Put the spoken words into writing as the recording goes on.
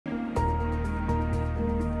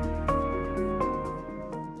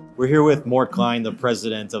We're here with Morton Klein, the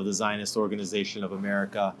president of the Zionist Organization of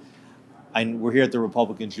America. And we're here at the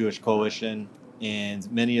Republican Jewish Coalition,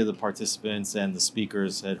 and many of the participants and the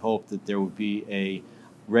speakers had hoped that there would be a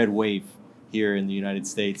red wave here in the United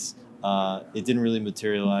States. It didn't really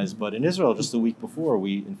materialize, but in Israel, just a week before,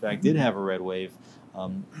 we in fact did have a red wave.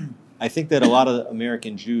 I think that a lot of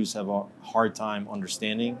American Jews have a hard time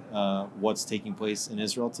understanding what's taking place in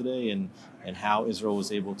Israel today and how Israel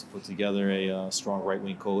was able to put together a strong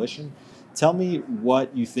right-wing coalition. Tell me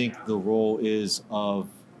what you think the role is of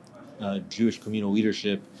Jewish communal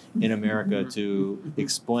leadership in America to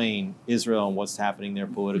explain Israel and what's happening there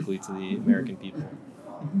politically to the American people.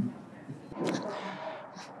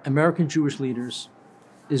 American Jewish leaders,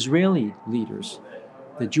 Israeli leaders,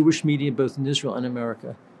 the Jewish media both in Israel and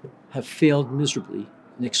America have failed miserably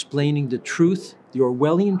in explaining the truth, the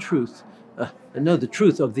Orwellian truth, the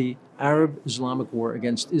truth of the Arab-Islamic war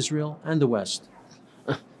against Israel and the West.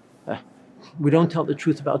 We don't tell the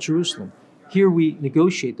truth about Jerusalem. Here we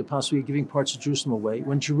negotiate the possibility of giving parts of Jerusalem away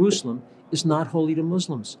when Jerusalem is not holy to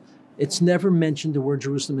Muslims. It's never mentioned the word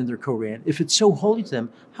Jerusalem in their Koran. If it's so holy to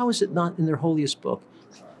them, how is it not in their holiest book?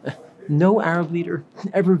 No Arab leader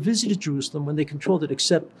ever visited Jerusalem when they controlled it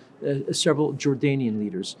except several Jordanian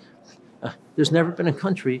leaders. There's never been a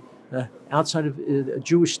country outside of a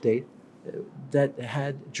Jewish state that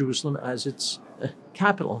had Jerusalem as its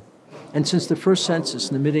capital. And since the first census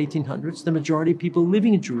in the mid-1800s, the majority of people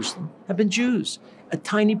living in Jerusalem have been Jews. A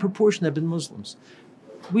tiny proportion have been Muslims.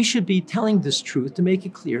 We should be telling this truth to make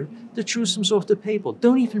it clear that Jerusalem's off the table.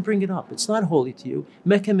 Don't even bring it up. It's not holy to you.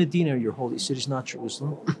 Mecca and Medina are your holy cities, not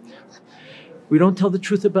Jerusalem. We don't tell the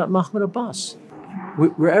truth about Mahmoud Abbas.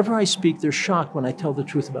 Wherever I speak, they're shocked when I tell the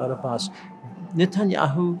truth about Abbas.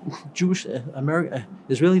 Netanyahu,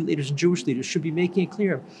 Israeli leaders and Jewish leaders should be making it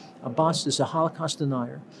clear. Abbas is a Holocaust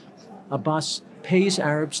denier. Abbas pays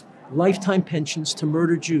Arabs lifetime pensions to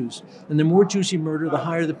murder Jews. And the more Jews you murder, the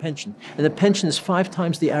higher the pension. And the pension is 5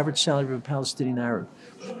 times the average salary of a Palestinian Arab.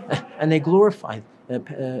 And they glorify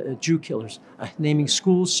Jew killers, naming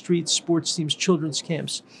schools, streets, sports teams, children's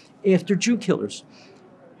camps after Jew killers.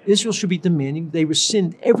 Israel should be demanding they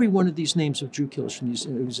rescind every one of these names of Jew killers from these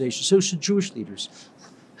organizations. So should Jewish leaders.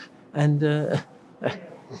 And it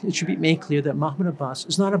should be made clear that Mahmoud Abbas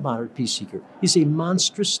is not a moderate peace seeker. He's a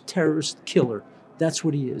monstrous terrorist killer. That's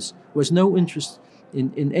what he is. Who has no interest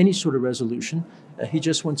in any sort of resolution. He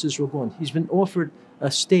just wants Israel gone. He's been offered a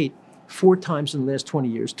state 4 times in the last 20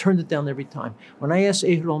 years, turned it down every time. When I asked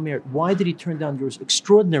Ehud Olmert, why did he turn down those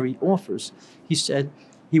extraordinary offers, he said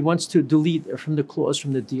he wants to delete from the clause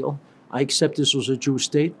from the deal. I accept Israel as a Jewish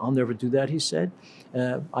state. I'll never do that, he said.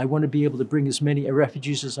 I want to be able to bring as many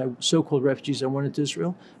refugees so-called refugees I wanted to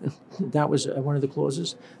Israel. That was one of the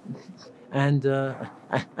clauses. And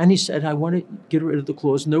he said, I want to get rid of the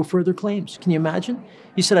clause, no further claims. Can you imagine?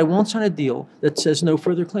 He said, I won't sign a deal that says no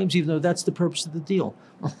further claims, even though that's the purpose of the deal.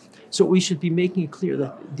 So we should be making it clear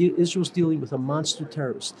that Israel's dealing with a monster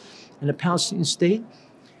terrorist. And a Palestinian state,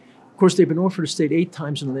 of course, they've been offered a state 8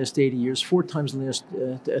 times in the last 80 years, 4 times in the last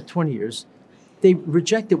 20 years. They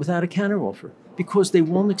reject it without a counteroffer because they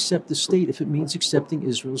won't accept the state if it means accepting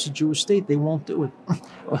Israel as a Jewish state. They won't do it.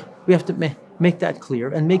 We have to make that clear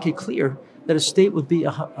and make it clear that a state would be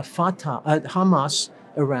a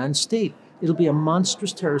Hamas-Iran state. It'll be a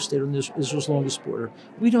monstrous terrorist state on Israel's longest border.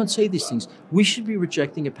 We don't say these things. We should be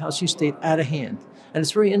rejecting a Palestinian state out of hand. And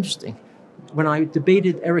it's very interesting. When I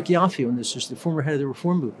debated Eric Yaffe on this, the former head of the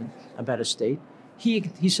Reform Movement, about a state,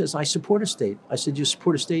 he says, I support a state. I said, you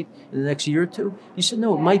support a state in the next year or 2? He said,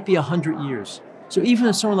 no, it might be 100 years. So even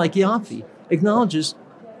if someone like Yaffe acknowledges,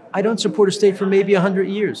 I don't support a state for maybe 100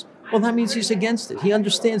 years, well, that means he's against it. He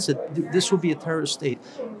understands that this will be a terrorist state.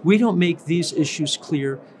 We don't make these issues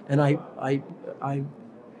clear, and I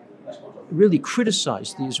really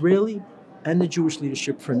criticize the Israeli and the Jewish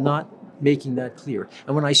leadership for not making that clear.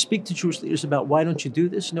 And when I speak to Jewish leaders about why don't you do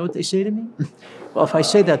this, you know what they say to me? Well, if I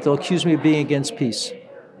say that, they'll accuse me of being against peace.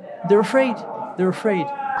 They're afraid. They're afraid.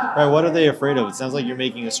 Right, what are they afraid of? It sounds like you're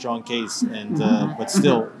making a strong case, and but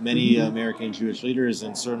still, many American Jewish leaders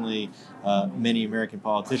and certainly many American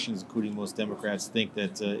politicians, including most Democrats, think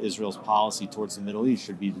that Israel's policy towards the Middle East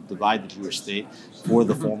should be to divide the Jewish state for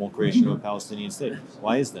the formal creation of a Palestinian state.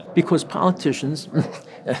 Why is that? Because politicians,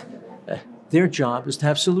 their job is to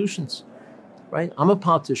have solutions, right? I'm a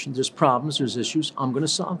politician. There's problems, there's issues. I'm going to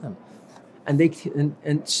solve them.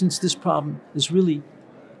 And since this problem is really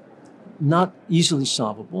not easily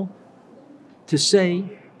solvable, to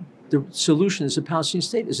say the solution is a Palestinian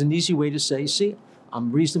state is an easy way to say, see,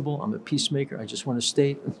 I'm reasonable, I'm a peacemaker, I just want a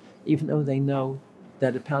state, even though they know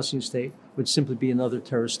that a Palestinian state would simply be another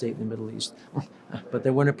terrorist state in the Middle East. But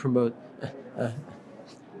they want to promote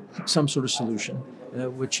some sort of solution,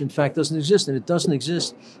 which in fact doesn't exist. And it doesn't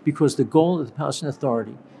exist because the goal of the Palestinian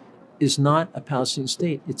Authority is not a Palestinian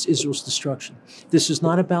state. It's Israel's destruction. This is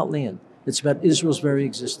not about land. It's about Israel's very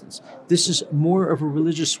existence. This is more of a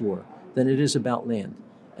religious war than it is about land.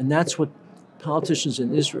 And that's what politicians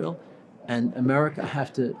in Israel and America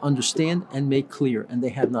have to understand and make clear, and they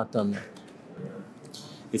have not done that.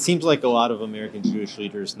 It seems like a lot of American Jewish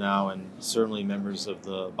leaders now, and certainly members of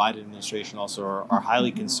the Biden administration also, are highly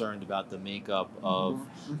concerned about the makeup of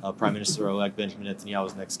Prime Minister-elect Benjamin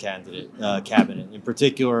Netanyahu's next cabinet. In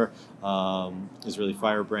particular, Israeli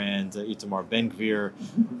firebrand Itamar Ben-Gvir,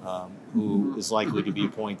 who is likely to be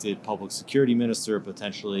appointed public security minister,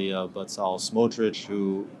 potentially Bezalel Smotrich,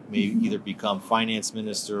 who may either become finance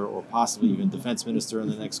minister or possibly even defense minister in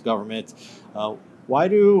the next government. Why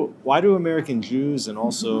do American Jews and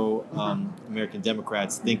also American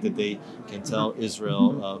Democrats think that they can tell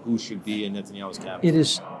Israel who should be in Netanyahu's cabinet? It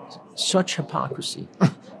is such hypocrisy.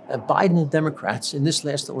 Biden and Democrats in this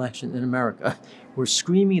last election in America were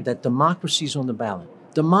screaming that democracy is on the ballot.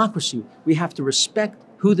 Democracy, we have to respect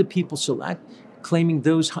who the people select, claiming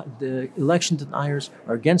the election deniers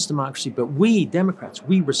are against democracy. But we, Democrats,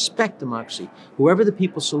 we respect democracy. Whoever the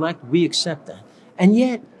people select, we accept that. And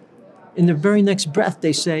yet, in the very next breath,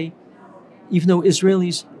 they say, even though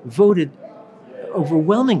Israelis voted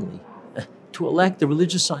overwhelmingly to elect the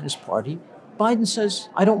religious Zionist party, Biden says,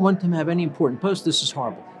 I don't want them to have any important post. This is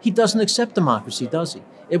horrible. He doesn't accept democracy, does he?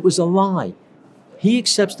 It was a lie. He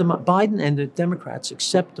accepts, Biden and the Democrats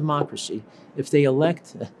accept democracy if they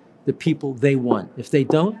elect the people they want. If they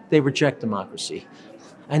don't, they reject democracy.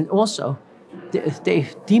 And also, they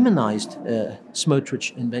demonized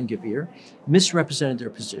Smotrich and Ben-Gvir, misrepresented their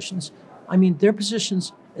positions. I mean, their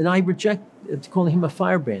positions, and I reject calling him a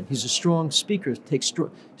firebrand. He's a strong speaker,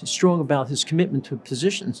 strong about his commitment to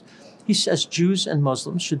positions. He says Jews and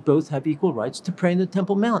Muslims should both have equal rights to pray in the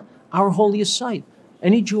Temple Mount, our holiest site.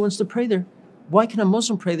 Any Jew wants to pray there. Why can a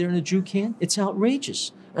Muslim pray there and a Jew can't? It's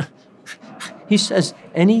outrageous. He says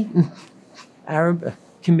any Arab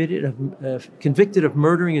convicted of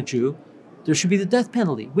murdering a Jew, there should be the death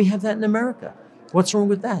penalty. We have that in America. What's wrong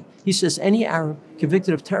with that? He says any Arab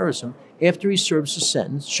convicted of terrorism after he serves his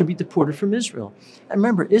sentence should be deported from Israel. And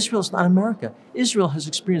remember, Israel's not America. Israel has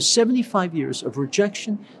experienced 75 years of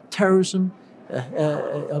rejection, terrorism,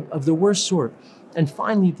 of the worst sort. And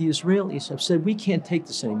finally, the Israelis have said, we can't take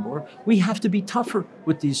this anymore. We have to be tougher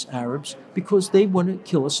with these Arabs because they want to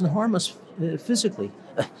kill us and harm us physically.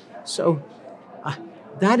 So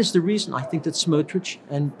that is the reason I think that Smotrich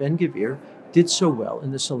and Ben-Gvir did so well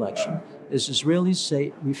in this election, is Israelis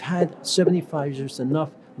say, we've had 75 years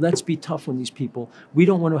enough. Let's be tough on these people. We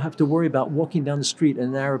don't want to have to worry about walking down the street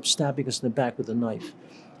and an Arab stabbing us in the back with a knife.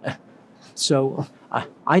 So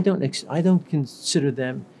I don't consider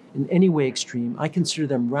them in any way extreme. I consider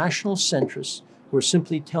them rational centrists who are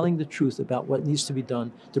simply telling the truth about what needs to be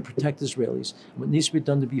done to protect Israelis, what needs to be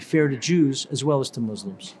done to be fair to Jews as well as to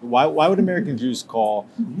Muslims. Why would American Jews call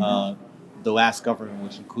the last government,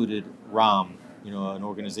 which included RAM, an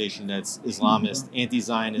organization that's Islamist,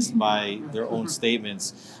 anti-Zionist by their own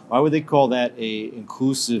statements, why would they call that a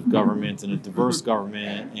inclusive government and a diverse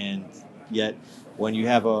government, and yet when you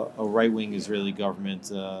have a right-wing Israeli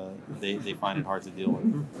government, they find it hard to deal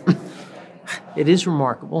with? It is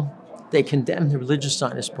remarkable. They condemned the religious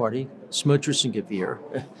Zionist party, Smotrich and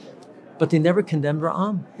Gvir, but they never condemned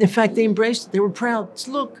Ra'am. In fact, they embraced it. They were proud.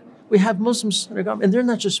 Look, we have Muslims in our government, and they're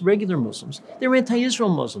not just regular Muslims. They're anti-Israel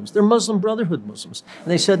Muslims. They're Muslim Brotherhood Muslims.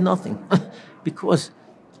 And they said nothing because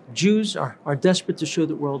Jews are desperate to show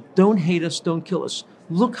the world, don't hate us, don't kill us.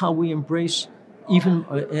 Look how we embrace even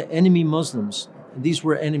enemy Muslims. These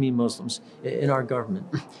were enemy Muslims in our government.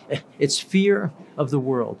 It's fear of the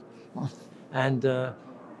world. And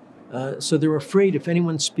so they're afraid if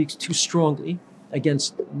anyone speaks too strongly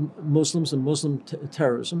against Muslims and Muslim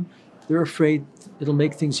terrorism, they're afraid it'll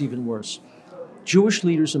make things even worse. Jewish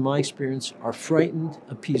leaders, in my experience, are frightened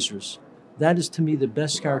appeasers. That is, to me, the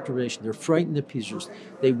best characterization. They're frightened appeasers.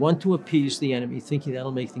 They want to appease the enemy, thinking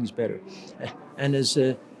that'll make things better. And as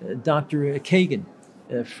Dr. Kagan,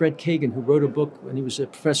 Fred Kagan, who wrote a book when he was a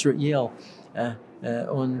professor at Yale,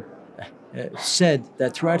 said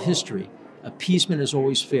that throughout history, appeasement has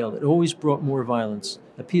always failed. It always brought more violence.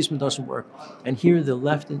 Appeasement doesn't work. And here the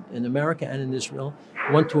left in America and in Israel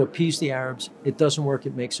want to appease the Arabs. It doesn't work.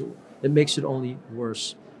 It makes it only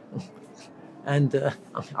worse. And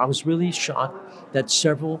I was really shocked that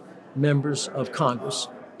several members of Congress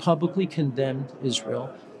publicly condemned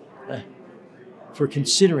Israel for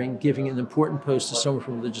considering giving an important post to someone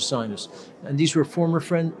from religious Zionists. And these were former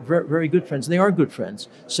friends, very good friends. And they are good friends.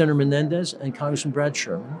 Senator Menendez and Congressman Brad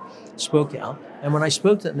Sherman spoke out. And when I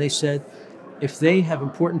spoke to them, they said, if they have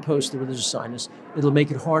important posts to religious Zionists, it'll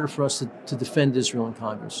make it harder for us to defend Israel in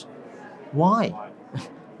Congress. Why?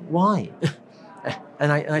 Why?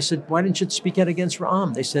 And I said, why didn't you speak out against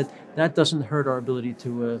Ra'am? They said, that doesn't hurt our ability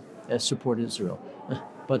to support Israel.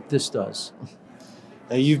 But this does.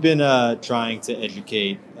 You've been trying to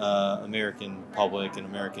educate American public and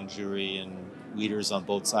American Jewry and leaders on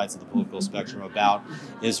both sides of the political spectrum about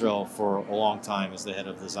Israel for a long time as the head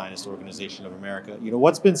of the Zionist Organization of America.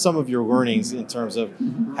 What's been some of your learnings in terms of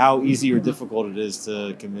how easy or difficult it is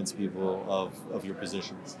to convince people of your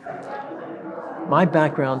positions? My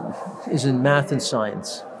background is in math and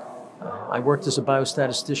science. I worked as a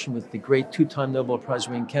biostatistician with the great two-time Nobel Prize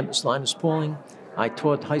winning chemist Linus Pauling. I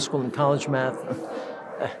taught high school and college math.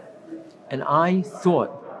 And I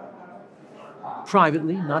thought,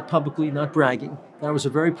 privately, not publicly, not bragging, that I was a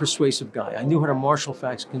very persuasive guy. I knew how to marshal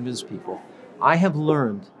facts and convince people. I have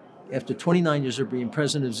learned, after 29 years of being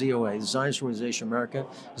president of ZOA, the Zionist Organization of America,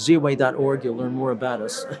 ZOA.org, you'll learn more about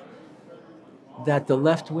us, that the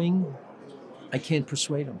left wing, I can't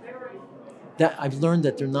persuade them. That I've learned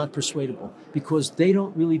that they're not persuadable because they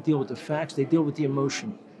don't really deal with the facts, they deal with the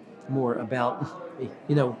emotion more about,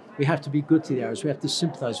 we have to be good to the Arabs, we have to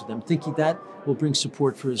sympathize with them, thinking that will bring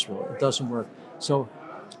support for Israel. It doesn't work. So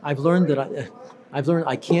I've learned that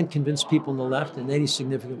I can't convince people on the left in any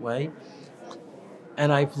significant way.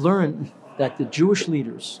 And I've learned that the Jewish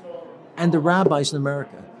leaders and the rabbis in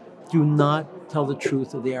America do not tell the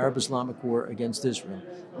truth of the Arab-Islamic war against Israel.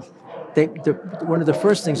 One of the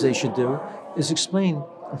first things they should do is explain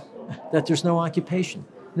that there's no occupation.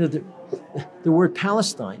 The word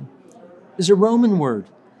Palestine is a Roman word.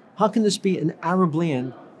 How can this be an Arab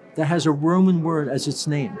land that has a Roman word as its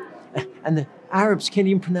name? And the Arabs can't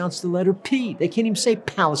even pronounce the letter P. They can't even say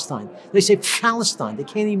Palestine. They say Palestine. They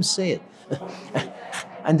can't even say it.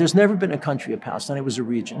 And there's never been a country of Palestine. It was a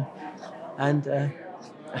region. And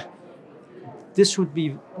this would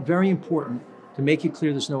be very important to make it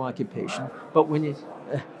clear there's no occupation.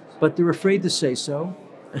 But they're afraid to say so,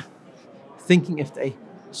 thinking if they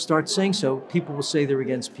start saying so, people will say they're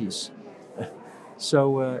against peace.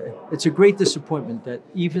 So it's a great disappointment that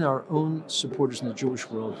even our own supporters in the Jewish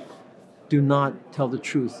world do not tell the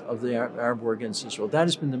truth of the Arab war against Israel. That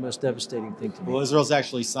has been the most devastating thing to me. Well, Israel's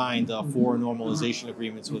actually signed 4 normalization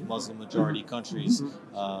agreements with Muslim-majority countries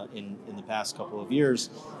in the past couple of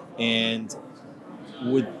years. And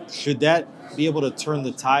should that be able to turn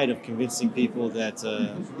the tide of convincing people that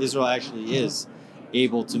Israel actually is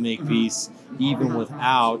able to make peace even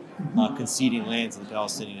without conceding land to the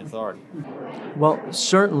Palestinian Authority? Well,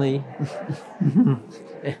 certainly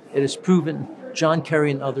it has proven John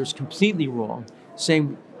Kerry and others completely wrong,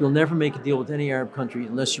 saying you'll never make a deal with any Arab country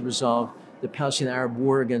unless you resolve the Palestinian-Arab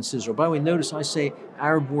war against Israel. By the way, notice I say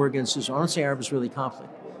Arab war against Israel. I don't say Arab-Israeli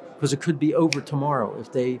conflict, because it could be over tomorrow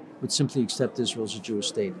if they would simply accept Israel as a Jewish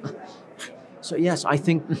state. So yes, I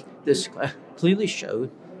think this clearly showed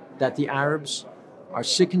that the Arabs are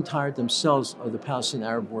sick and tired themselves of the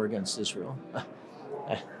Palestinian-Arab war against Israel.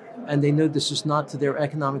 And they know this is not to their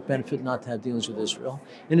economic benefit not to have dealings with Israel.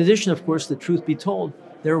 In addition, of course, the truth be told,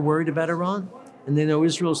 they're worried about Iran. And they know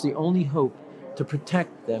Israel is the only hope to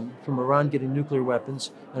protect them from Iran getting nuclear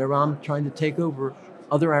weapons and Iran trying to take over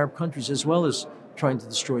other Arab countries as well as trying to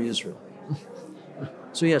destroy Israel.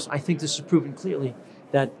 So yes, I think this has proven clearly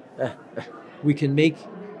that we can make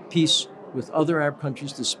peace with other Arab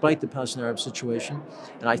countries despite the Palestinian-Arab situation.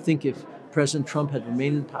 And I think if President Trump had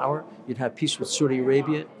remained in power, you'd have peace with Saudi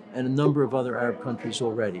Arabia and a number of other Arab countries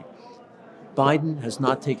already. Biden has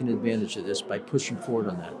not taken advantage of this by pushing forward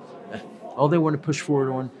on that. All they want to push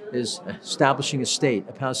forward on is establishing a state,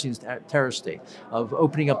 a Palestinian terror state, of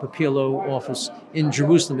opening up a PLO office in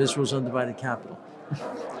Jerusalem, Israel's undivided capital.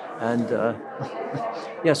 And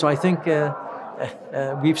yeah, so I think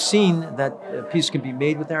we've seen that peace can be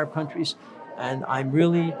made with Arab countries, and I'm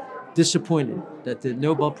really disappointed that the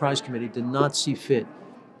Nobel Prize Committee did not see fit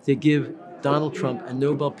to give Donald Trump a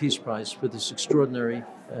Nobel Peace Prize for this extraordinary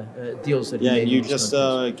deals that he made. Yeah, and you just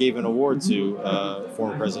gave an award to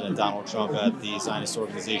former President Donald Trump at the Zionist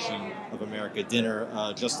Organization of America dinner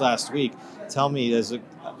just last week. Tell me, as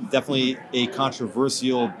definitely a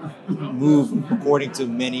controversial move according to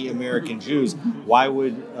many American Jews, why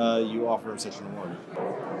would you offer him such an award?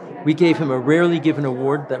 We gave him a rarely given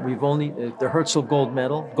award that we've only, the Herzl Gold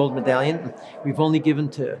Medallion, we've only given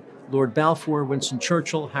to Lord Balfour, Winston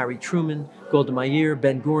Churchill, Harry Truman, Golda Meir,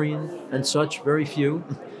 Ben Gurion, and such, very few.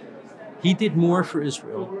 He did more for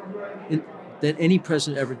Israel than any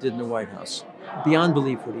president ever did in the White House. Beyond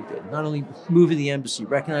belief what he did. Not only moving the embassy,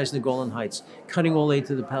 recognizing the Golan Heights, cutting all aid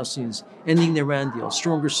to the Palestinians, ending the Iran deal,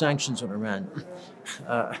 stronger sanctions on Iran,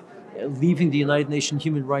 leaving the United Nations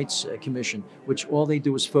Human Rights Commission, which all they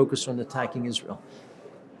do is focus on attacking Israel.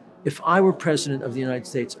 If I were president of the United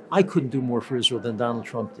States, I couldn't do more for Israel than Donald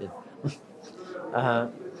Trump did.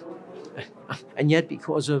 And yet,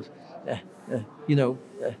 because of,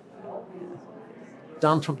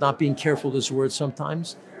 Donald Trump not being careful with his words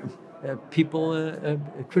sometimes, people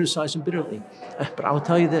criticize him bitterly. But I will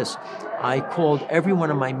tell you this. I called every one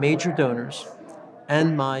of my major donors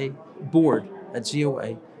and my board at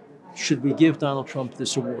ZOA, should we give Donald Trump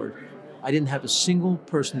this award? I didn't have a single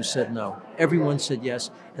person who said no. Everyone said yes.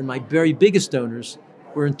 And my very biggest donors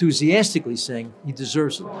were enthusiastically saying he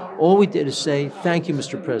deserves it. All we did is say, thank you,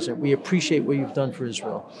 Mr. President. We appreciate what you've done for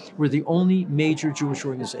Israel. We're the only major Jewish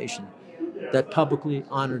organization that publicly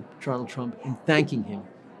honored Donald Trump in thanking him,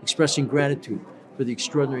 expressing gratitude for the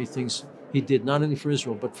extraordinary things he did, not only for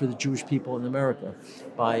Israel, but for the Jewish people in America,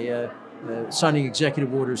 by signing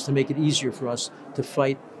executive orders to make it easier for us to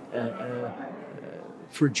fight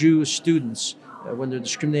for Jewish students when they're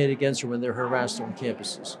discriminated against or when they're harassed on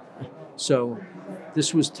campuses. So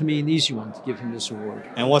this was, to me, an easy one to give him this award.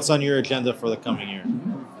 And what's on your agenda for the coming year?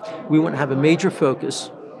 We want to have a major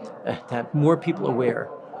focus to have more people aware,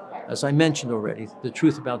 as I mentioned already, the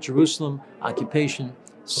truth about Jerusalem, occupation,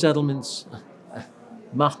 settlements,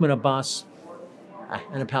 Mahmoud Abbas,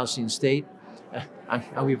 and a Palestinian state.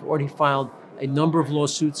 And we've already filed a number of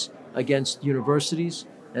lawsuits against universities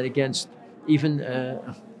and against even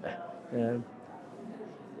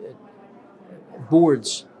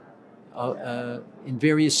boards in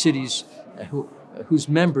various cities whose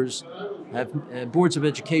members have boards of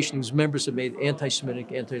education whose members have made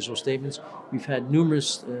anti-Semitic, anti-Israel statements. We've had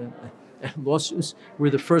numerous lawsuits. We're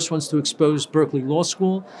the first ones to expose Berkeley Law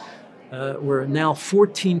School, where now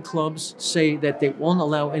 14 clubs say that they won't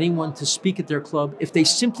allow anyone to speak at their club if they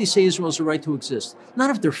simply say Israel has a right to exist. Not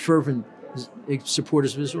if they're fervent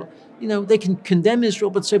supporters of Israel. They can condemn Israel,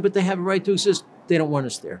 but say, but they have a right to exist. They don't want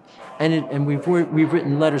us there. And we've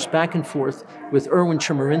written letters back and forth with Erwin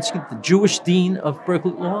Chemerinsky, the Jewish dean of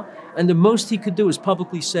Berkeley Law, and the most he could do is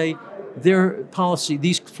publicly say their policy,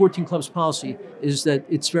 these 14 clubs' policy, is that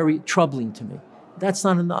it's very troubling to me. That's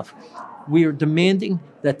not enough. We are demanding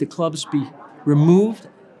that the clubs be removed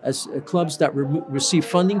as clubs that receive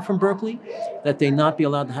funding from Berkeley, that they not be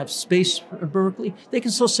allowed to have space for Berkeley. They can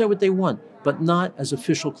still say what they want, but not as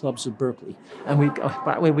official clubs of Berkeley. And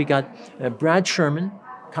by the way, we got Brad Sherman,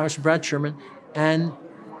 Congressman Brad Sherman, and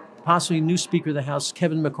possibly new Speaker of the House,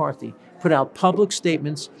 Kevin McCarthy, put out public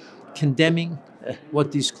statements condemning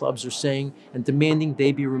what these clubs are saying and demanding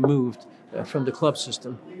they be removed from the club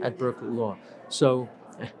system at Berkeley Law. So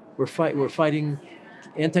we're fighting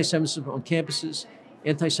anti-Semitism on campuses,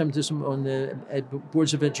 anti-Semitism on the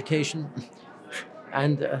boards of education,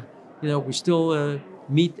 and we still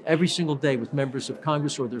meet every single day with members of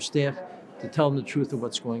Congress or their staff to tell them the truth of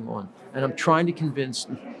what's going on. And I'm trying to convince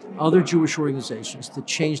other Jewish organizations to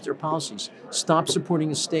change their policies. Stop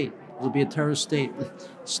supporting a state. It'll be a terrorist state.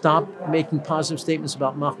 Stop making positive statements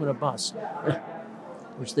about Mahmoud Abbas,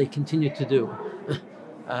 which they continue to do.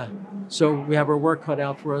 So we have our work cut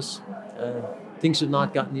out for us. Things have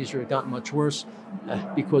not gotten easier, have gotten much worse,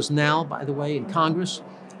 because now, by the way, in Congress,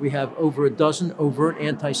 we have over a dozen overt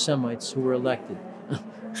anti-Semites who were elected.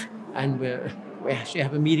 And we actually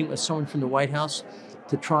have a meeting with someone from the White House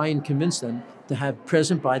to try and convince them to have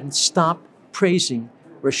President Biden stop praising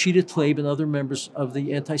Rashida Tlaib and other members of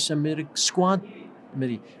the anti-Semitic squad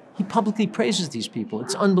committee. He publicly praises these people.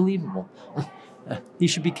 It's unbelievable. He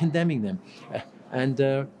should be condemning them.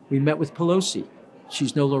 And we met with Pelosi.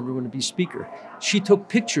 She's no longer going to be Speaker. She took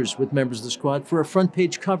pictures with members of the squad for a front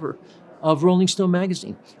page cover of Rolling Stone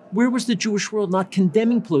magazine. Where was the Jewish world not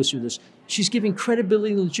condemning Pelosi for this? She's giving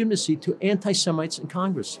credibility and legitimacy to anti-Semites in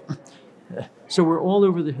Congress. So we're all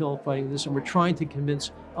over the Hill fighting this, and we're trying to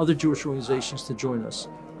convince other Jewish organizations to join us,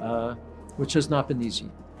 which has not been easy.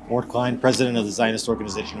 Morton Klein, President of the Zionist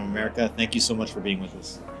Organization of America, thank you so much for being with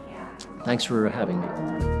us. Thanks for having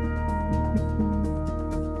me.